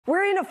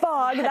We're in a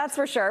fog, that's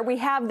for sure. We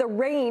have the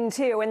rain,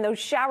 too, and those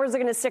showers are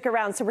going to stick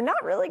around. So we're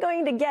not really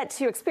going to get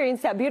to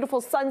experience that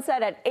beautiful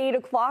sunset at 8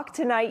 o'clock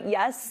tonight.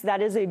 Yes,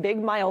 that is a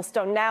big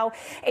milestone. Now,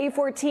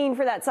 8:14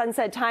 for that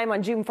sunset time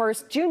on June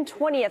 1st. June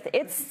 20th,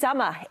 it's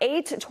summer,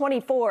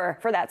 8:24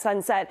 for that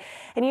sunset.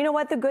 And you know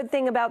what? The good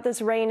thing about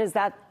this rain is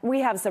that we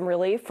have some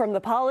relief from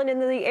the pollen in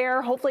the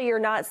air. Hopefully you're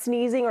not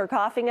sneezing or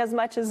coughing as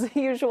much as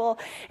usual.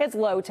 It's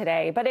low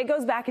today, but it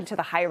goes back into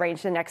the high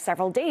range the next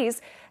several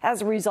days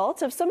as a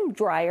result of some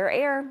drier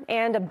air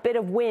and a bit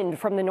of wind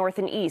from the north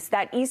and east.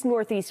 That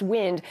east-northeast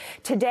wind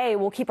today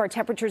will keep our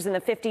temperatures in the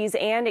 50s,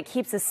 and it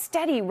keeps a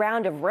steady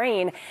round of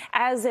rain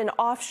as an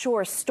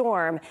offshore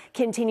storm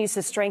continues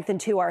to strengthen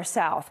to our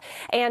south.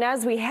 And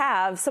as we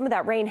have some of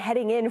that rain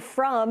heading in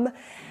from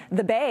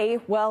the bay,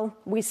 well,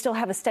 we still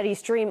have a steady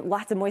stream,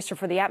 lots of moisture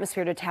for the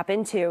atmosphere to tap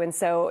into, and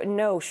so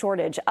no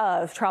shortage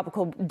of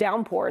tropical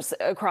downpours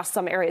across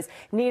some areas.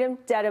 Needham,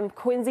 Dedham,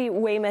 Quincy,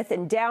 Weymouth,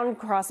 and down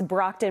across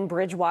Brockton,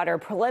 Bridgewater,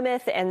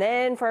 Plymouth, and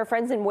then for our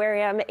friends in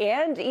Wareham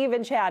and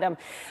even Chatham,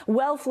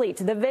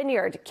 Wellfleet, the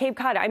Vineyard, Cape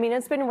Cod. I mean,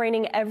 it's been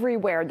raining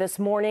everywhere this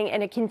morning,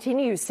 and it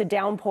continues to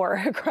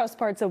downpour across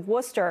parts of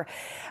Worcester.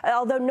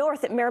 Although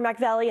north at Merrimack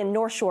Valley and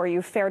North Shore,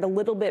 you've fared a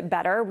little bit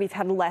better. We've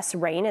had less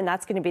rain, and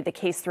that's going to be the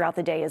case throughout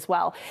the day as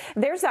well.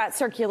 There's that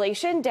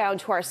circulation down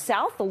to our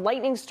south. The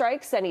lightning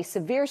strikes, any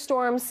severe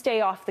storms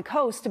stay off the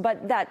coast,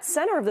 but that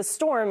center of the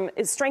storm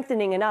is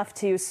strengthening enough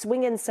to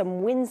swing in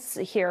some winds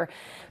here,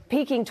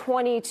 peaking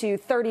 20 to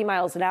 30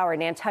 miles an hour. In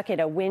Nantucket,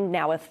 a wind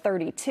now of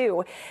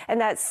 32. And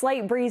that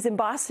slight breeze in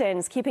Boston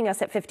is keeping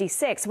us at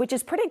 56, which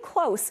is pretty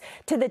close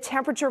to the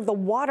temperature of the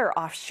water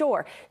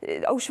offshore.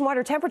 Ocean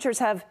water temperatures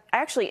have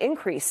actually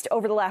increased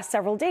over the last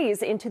several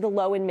days into the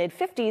low and mid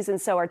 50s. And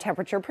so our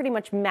temperature pretty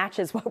much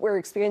matches what we're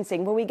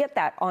experiencing when we get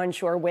that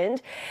onshore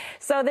wind.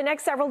 So the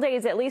next several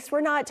days, at least, we're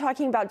not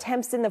talking about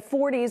temps in the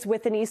 40s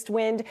with an east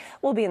wind.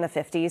 We'll be in the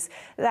 50s.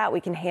 That we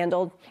can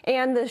handle.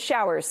 And the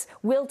showers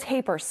will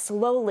taper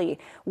slowly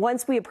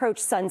once we approach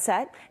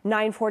sunset.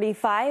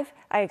 9:45,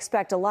 I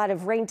expect a lot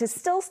of rain to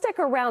still stick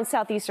around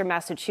southeastern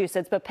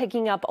Massachusetts, but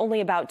picking up only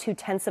about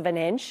 0.2 of an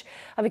inch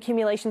of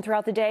accumulation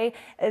throughout the day.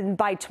 And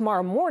by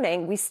tomorrow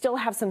morning, we still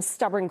have some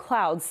stubborn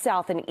clouds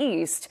south and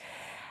east.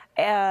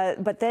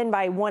 But then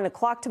by 1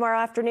 o'clock tomorrow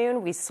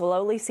afternoon, we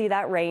slowly see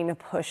that rain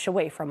push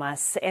away from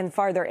us. And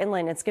farther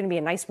inland, it's going to be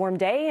a nice warm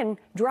day and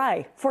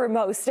dry for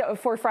most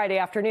for Friday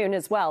afternoon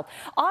as well.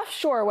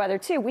 Offshore weather,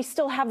 too, we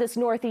still have this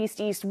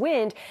northeast-east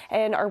wind,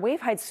 and our wave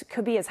heights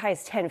could be as high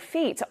as 10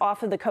 feet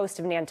off of the coast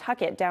of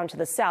Nantucket down to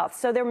the south.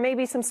 So there may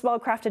be some small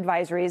craft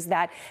advisories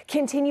that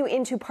continue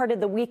into part of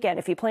the weekend.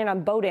 If you plan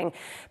on boating,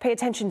 pay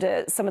attention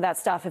to some of that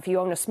stuff if you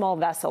own a small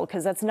vessel,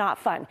 because that's not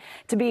fun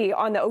to be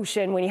on the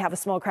ocean when you have a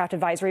small craft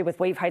advisory with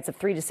wave heights of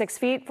 3 to 6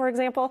 feet, for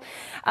example.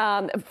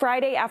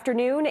 Friday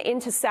afternoon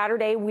into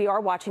Saturday, we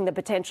are watching the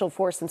potential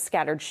for some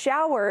scattered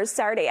showers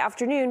Saturday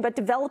afternoon, but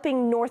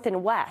developing north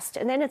and west.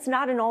 And then it's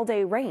not an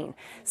all-day rain.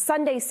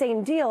 Sunday,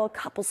 same deal, a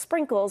couple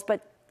sprinkles,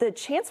 but the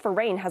chance for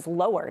rain has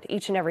lowered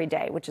each and every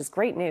day, which is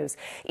great news.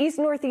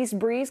 East-northeast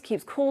breeze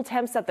keeps cool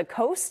temps at the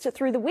coast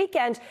through the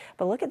weekend.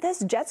 But look at this,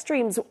 jet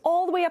streams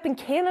all the way up in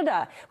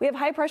Canada. We have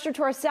high pressure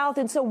to our south,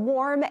 and so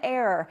warm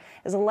air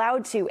is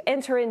allowed to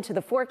enter into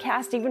the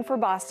forecast, even for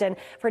Boston,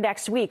 for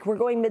next week. We're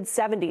going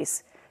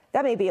mid-70s.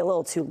 That may be a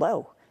little too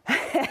low.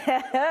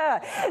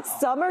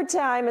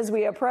 Summertime as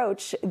we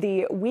approach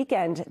the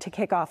weekend to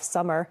kick off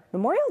summer.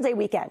 Memorial Day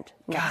weekend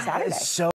next Saturday.